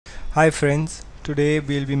Hi friends, today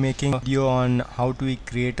we'll be making a video on how to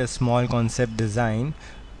create a small concept design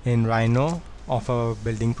in Rhino of a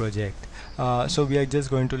building project. So we are just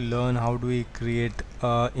going to learn how do we create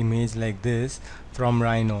a image like this from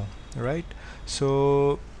Rhino, right?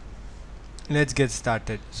 So let's get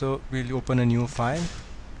started. So we'll open a new file,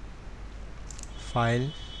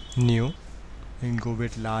 new, and go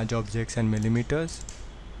with large objects and millimeters.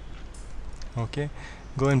 Okay,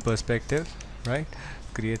 go in perspective, right?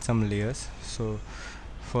 Create some layers. So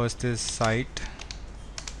first is site,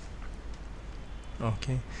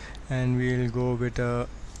 okay, and we'll go with a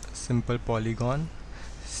simple polygon.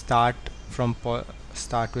 Start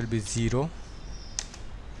will be 0,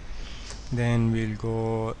 then we'll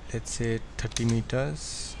go, let's say 30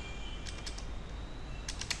 meters,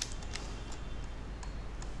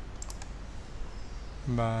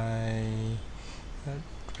 by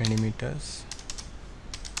 20 meters,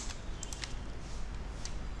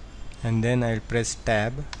 and then I'll press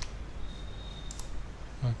tab,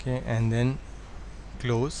 okay, and then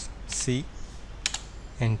close, C,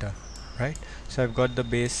 enter, right? So I've got the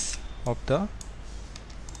base of the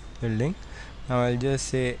building. Now I'll just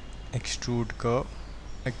say extrude curve,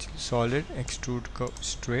 actually solid, extrude curve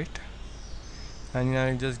straight, and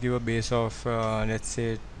I'll just give a base of let's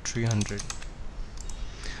say 300.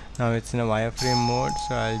 Now it's in a wireframe mode,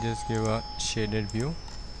 so I'll just give a shaded view,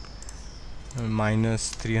 minus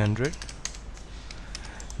 300.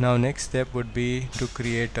 Now next step would be to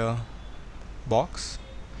create a box.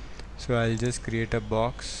 So I'll just create a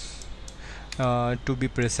box. To be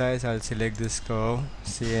precise, I'll select this curve,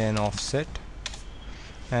 say an offset,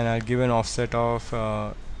 and I'll give an offset of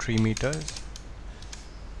 3 meters,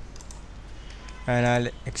 and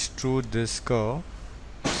I'll extrude this curve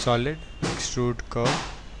solid, extrude curve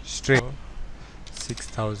straight,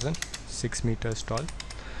 6 meters tall.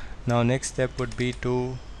 Now next step would be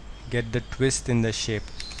to get the twist in the shape.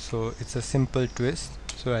 So it's a simple twist,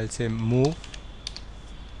 so I'll say move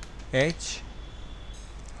edge,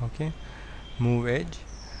 okay, move edge.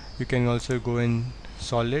 You can also go in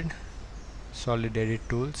solid edit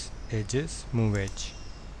tools, edges, move edge,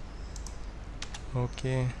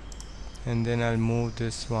 okay, and then I'll move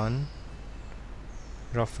this one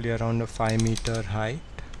roughly around a 5 meter height,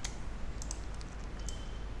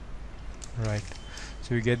 right?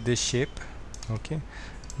 So we get this shape, okay.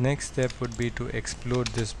 Next step would be to explode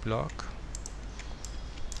this block,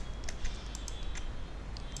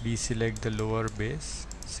 deselect the lower base,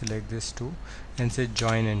 select this too, and say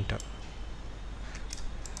join, enter,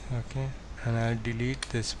 okay, and I'll delete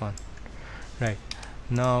this one. Right,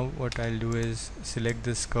 now what I'll do is select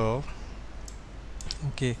this curve,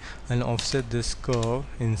 okay, and offset this curve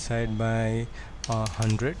inside by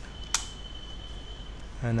 100,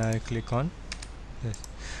 and I'll click on this.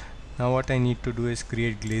 Now what I need to do is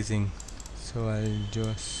create glazing, so I'll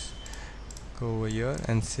just go over here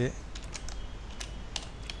and say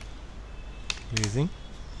glazing,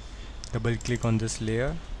 double click on this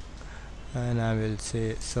layer, and I will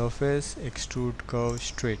say surface, extrude curve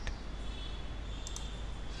straight,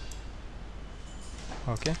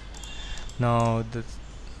 okay. Now the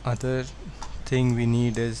other thing we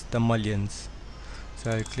need is the mullions,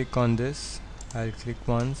 so I'll click on this, I'll click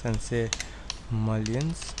once and say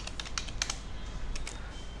mullions,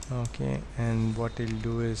 okay, and what it'll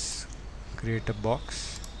do is create a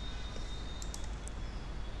box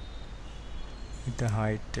with the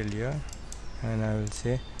height till here, and I will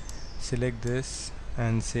say select this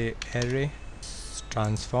and say array,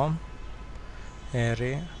 transform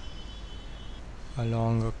array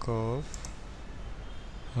along a curve,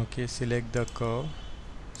 okay, select the curve,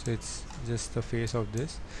 so it's just the face of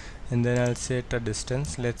this, and then I'll set a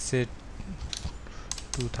distance, let's say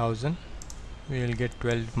 2000. We will get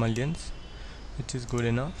 12 mullions, which is good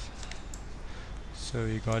enough. So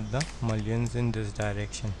we got the mullions in this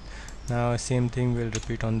direction. Now same thing will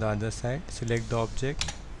repeat on the other side. Select the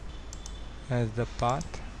object as the path,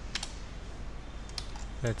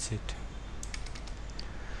 that's it.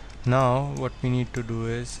 Now what we need to do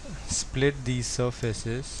is split these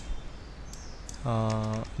surfaces,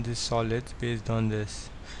 these solids, based on this.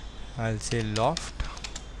 I'll say loft,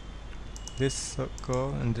 this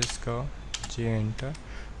curve and this curve, J, enter,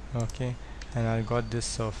 okay, and I got this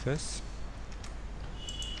surface.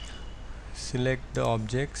 Select the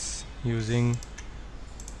objects using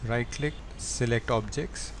right click, select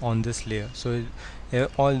objects on this layer, so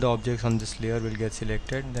all the objects on this layer will get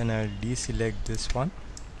selected. Then I'll deselect this one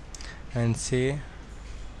and say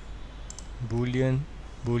boolean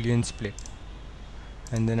split,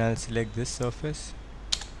 and then I'll select this surface,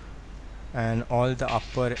 and all the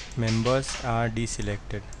upper members are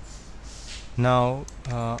deselected. Now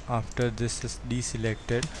after this is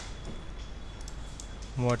deselected,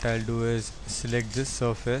 what I'll do is select this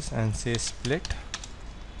surface and say split,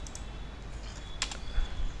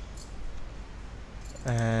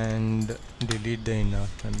 and delete the inner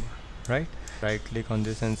member. Right click on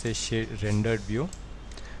this and say shade rendered view,